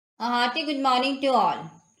A hearty good morning to all.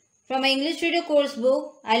 From my English Reader course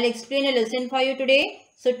book, I'll explain a lesson for you today.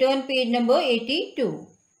 So turn page number 82.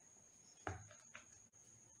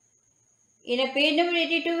 In a page number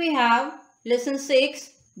 82 we have lesson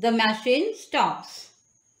 6, The Machine Stops.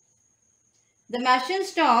 The Machine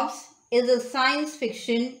Stops is a science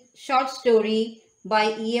fiction short story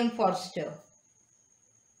by E.M. Forster.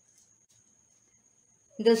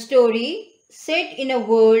 The story set in a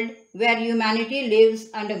world where humanity lives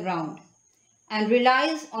underground and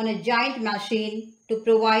relies on a giant machine to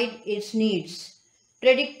provide its needs.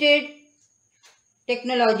 Predicted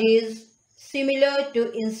technologies similar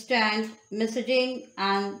to instant messaging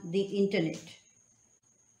and the internet.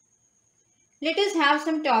 Let us have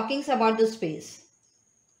some talkings about the space.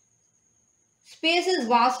 Space is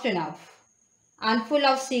vast enough and full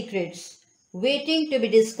of secrets waiting to be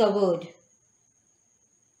discovered.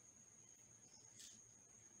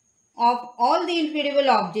 Of all the incredible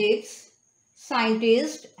objects,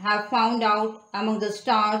 scientists have found out among the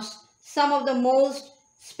stars some of the most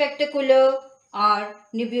spectacular are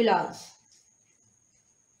nebulas.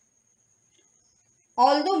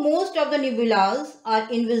 Although most of the nebulas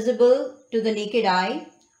are invisible to the naked eye,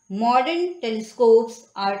 modern telescopes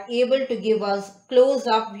are able to give us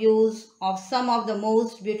close-up views of some of the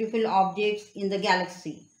most beautiful objects in the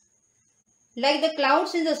galaxy. Like the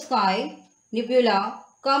clouds in the sky, nebula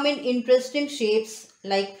come in interesting shapes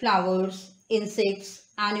like flowers, insects,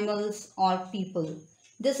 animals, or people.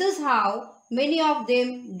 This is how many of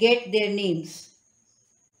them get their names.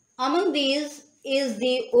 Among these is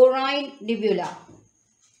the Orion Nebula.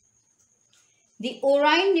 The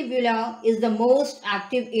Orion Nebula is the most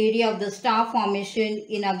active area of the star formation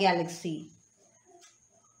in our galaxy.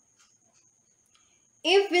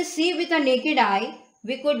 If we see with a naked eye,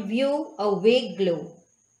 we could view a vague glow.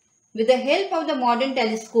 With the help of the modern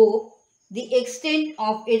telescope, the extent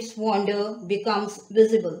of its wonder becomes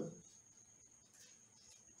visible.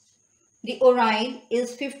 The Orion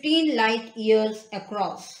is 15 light years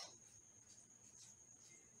across.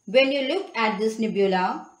 When you look at this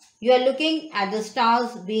nebula, you are looking at the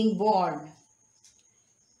stars being born.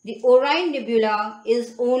 The Orion Nebula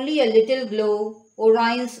is only a little glow,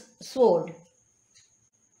 Orion's sword.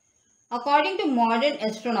 According to modern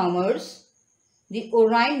astronomers, the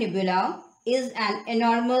Orion Nebula is an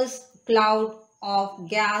enormous cloud of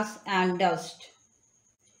gas and dust.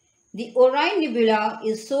 The Orion Nebula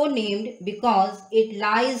is so named because it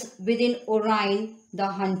lies within Orion the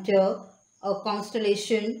Hunter, a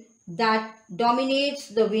constellation that dominates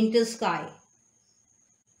the winter sky.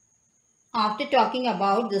 After talking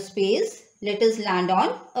about the space, let us land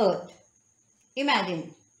on Earth.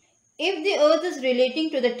 Imagine, if the Earth is relating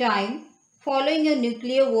to the time following a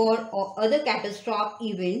nuclear war or other catastrophic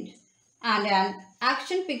event, and an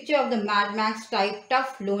action picture of the Mad Max type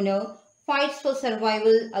tough loner fights for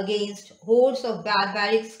survival against hordes of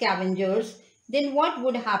barbaric scavengers, then what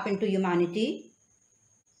would happen to humanity?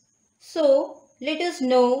 So, let us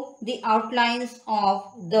know the outlines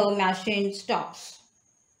of The Machine Stops.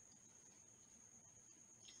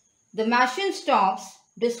 The Machine Stops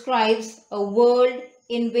describes a world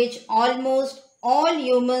in which almost all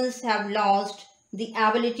humans have lost the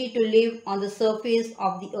ability to live on the surface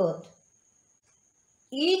of the earth.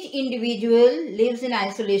 Each individual lives in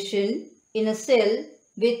isolation in a cell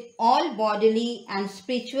with all bodily and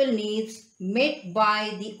spiritual needs met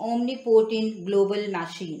by the omnipotent global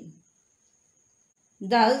machine.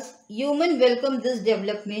 Thus, humans welcome this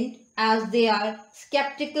development as they are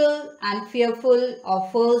skeptical and fearful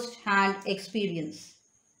of first-hand experience.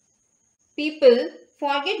 People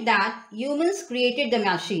forget that humans created the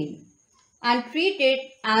machine and treat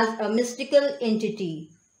it as a mystical entity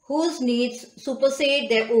whose needs supersede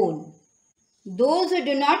their own. Those who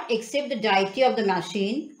do not accept the deity of the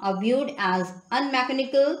machine are viewed as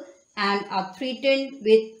unmechanical and are threatened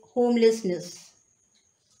with homelessness.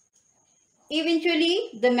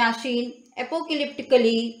 Eventually, the machine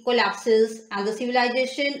apocalyptically collapses and the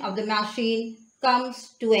civilization of the machine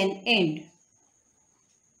comes to an end.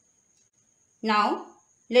 Now,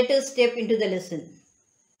 let us step into the lesson.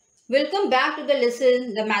 Welcome back to the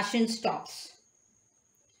lesson, The Machine Stops.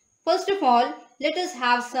 First of all, let us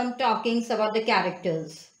have some talkings about the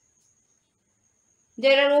characters.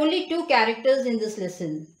 There are only two characters in this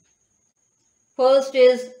lesson. First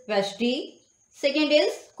is Vashti, second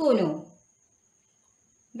is Kuno.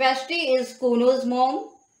 Vashti is Kuno's mom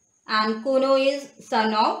and Kuno is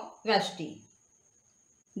son of Vashti.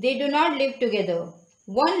 They do not live together.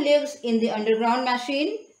 One lives in the underground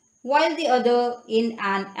machine while the other in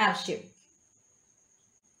an airship.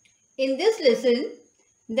 In this lesson,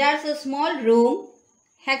 there's a small room,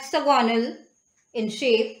 hexagonal in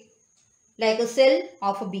shape, like a cell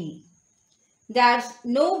of a bee. There's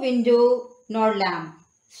no window nor lamp.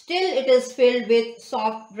 Still it is filled with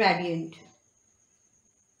soft radiant.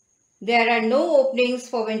 There are no openings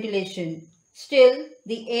for ventilation. Still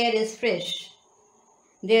the air is fresh.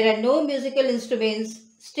 There are no musical instruments.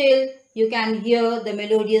 Still you can hear the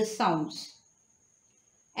melodious sounds.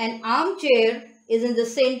 An armchair is in the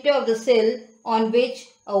center of the cell on which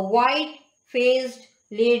a white-faced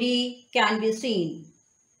lady can be seen.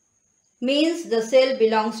 Means the cell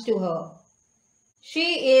belongs to her. She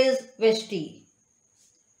is Vashti.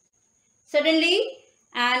 Suddenly,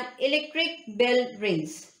 an electric bell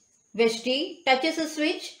rings. Vashti touches a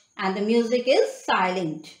switch and the music is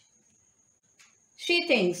silent. She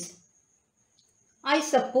thinks, I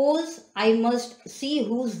suppose I must see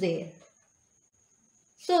who's there.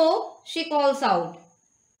 So she calls out,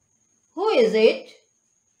 Who is it?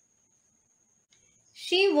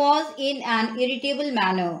 She was in an irritable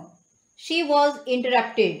manner. She was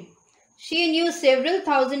interrupted. She knew several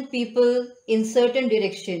thousand people in certain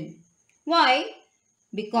direction. Why?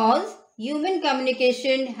 Because human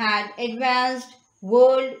communication had advanced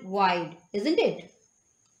worldwide, isn't it?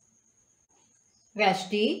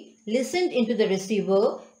 Vashti listened into the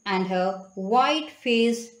receiver and her white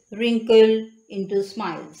face wrinkled into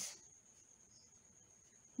smiles.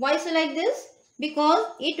 Why so like this? Because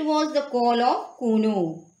it was the call of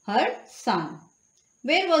Kuno, her son.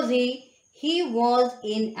 Where was he? He was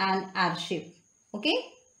in an airship. Okay?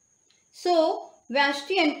 So,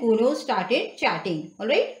 Vashti and Kuno started chatting.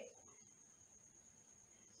 Alright?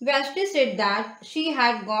 Vashti said that she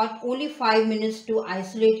had got only 5 minutes to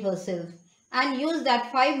isolate herself and use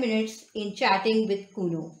that 5 minutes in chatting with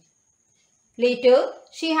Kuno. Later,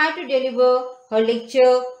 she had to deliver her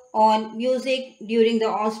lecture on music during the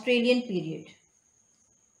Australian period.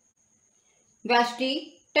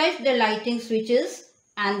 Vashti touched the lighting switches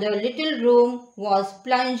and the little room was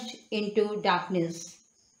plunged into darkness.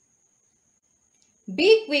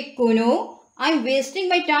 Be quick, Kuno. I'm wasting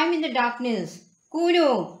my time in the darkness.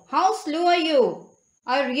 Kuno, how slow are you?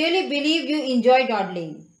 I really believe you enjoy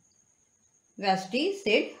dawdling. Vashti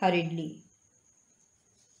said hurriedly.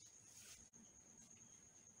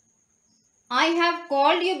 I have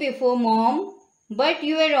called you before, Mom, but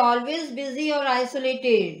you were always busy or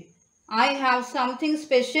isolated. I have something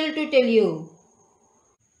special to tell you.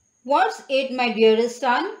 What's it, my dearest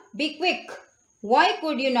son? Be quick. Why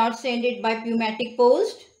could you not send it by pneumatic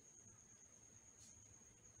post?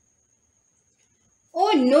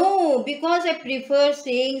 Oh no, because I prefer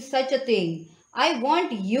saying such a thing. I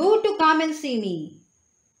want you to come and see me.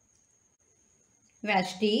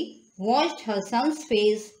 Vashti watched her son's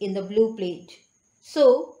face in the blue plate.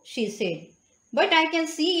 So she said, But I can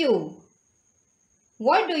see you.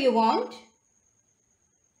 What do you want?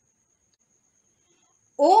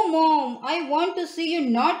 Oh Mom, I want to see you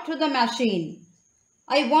not through the machine.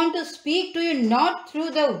 I want to speak to you not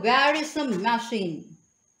through the wearisome machine.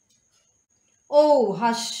 Oh,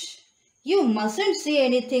 hush. You mustn't say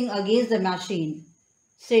anything against the machine,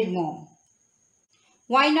 said Mom.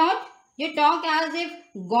 Why not? You talk as if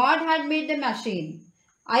God had made the machine.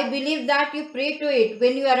 I believe that you pray to it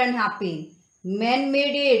when you are unhappy. Men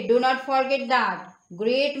made it, do not forget that.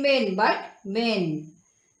 Great men, but men.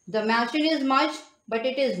 The machine is much, but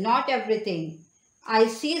it is not everything. I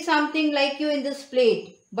see something like you in this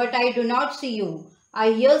plate, but I do not see you.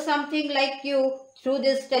 I hear something like you through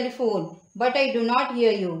this telephone, but I do not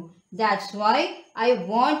hear you. That's why I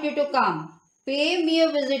want you to come. Pay me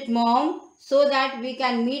a visit, Mom, so that we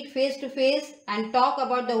can meet face to face and talk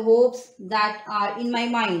about the hopes that are in my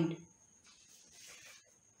mind.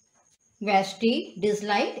 Vashti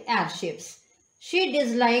disliked airships. She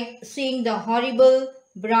disliked seeing the horrible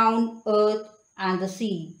brown earth and the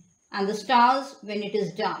sea and the stars when it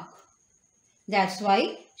is dark. That's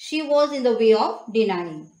why she was in the way of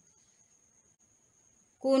denying.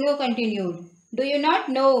 Kuno continued, Do you not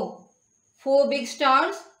know 4 big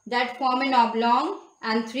stars that form an oblong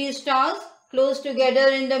and 3 stars close together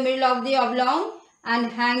in the middle of the oblong and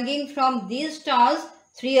hanging from these stars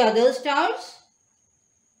 3 other stars?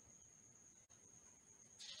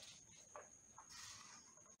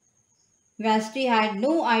 Vashti had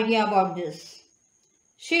no idea about this.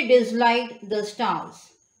 She disliked the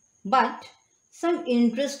stars. But some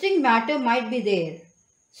interesting matter might be there.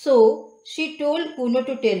 So she told Kuno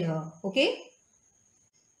to tell her, okay?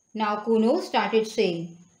 Now Kuno started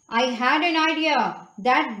saying, I had an idea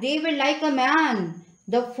that they were like a man.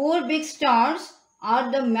 The 4 big stars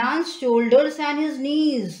are the man's shoulders and his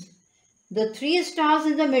knees. The 3 stars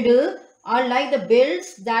in the middle are like the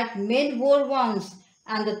belts that men wore once,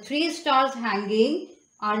 and the 3 stars hanging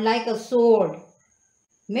are like a sword.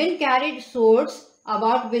 Men carried swords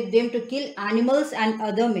about with them to kill animals and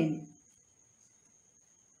other men.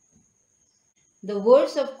 The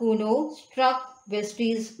words of Kuno struck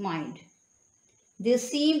Vesti's mind. They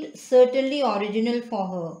seemed certainly original for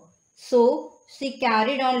her, so she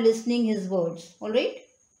carried on listening his words. Alright?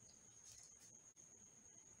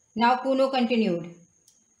 Now Kuno continued.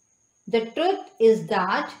 The truth is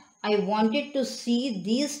that I wanted to see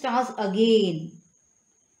these stars again.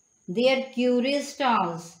 They are curious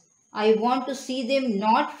stars. I want to see them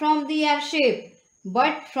not from the airship,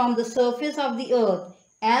 but from the surface of the earth,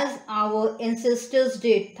 as our ancestors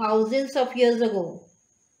did thousands of years ago.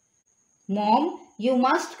 Mom, you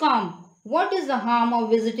must come. What is the harm of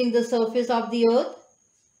visiting the surface of the earth?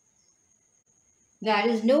 There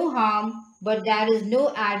is no harm, but there is no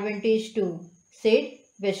advantage too, said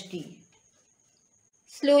Veshti.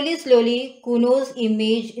 Slowly, Kuno's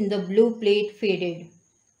image in the blue plate faded.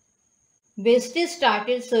 Vesti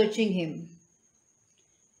started searching him.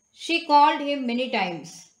 She called him many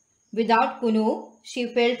times. Without Kuno, she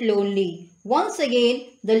felt lonely. Once again,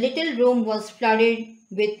 the little room was flooded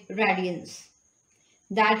with radiance.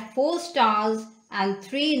 That 4 stars and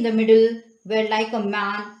 3 in the middle were like a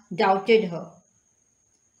man doubted her.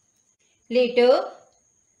 Later,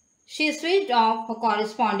 she switched off her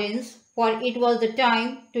correspondence, for it was the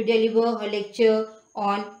time to deliver her lecture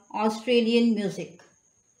on Australian music.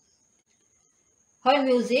 Her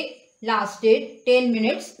music lasted 10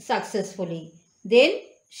 minutes successfully. Then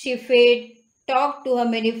she fed, talked to her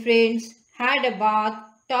many friends, had a bath,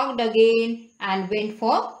 talked again and went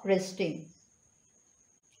for resting.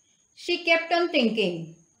 She kept on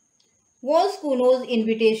thinking, was Kuno's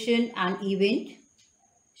invitation an event?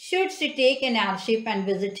 Should she take an airship and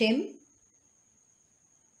visit him?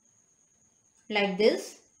 Like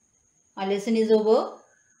this, our lesson is over.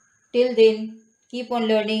 Till then, keep on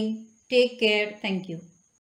learning. Take care. Thank you.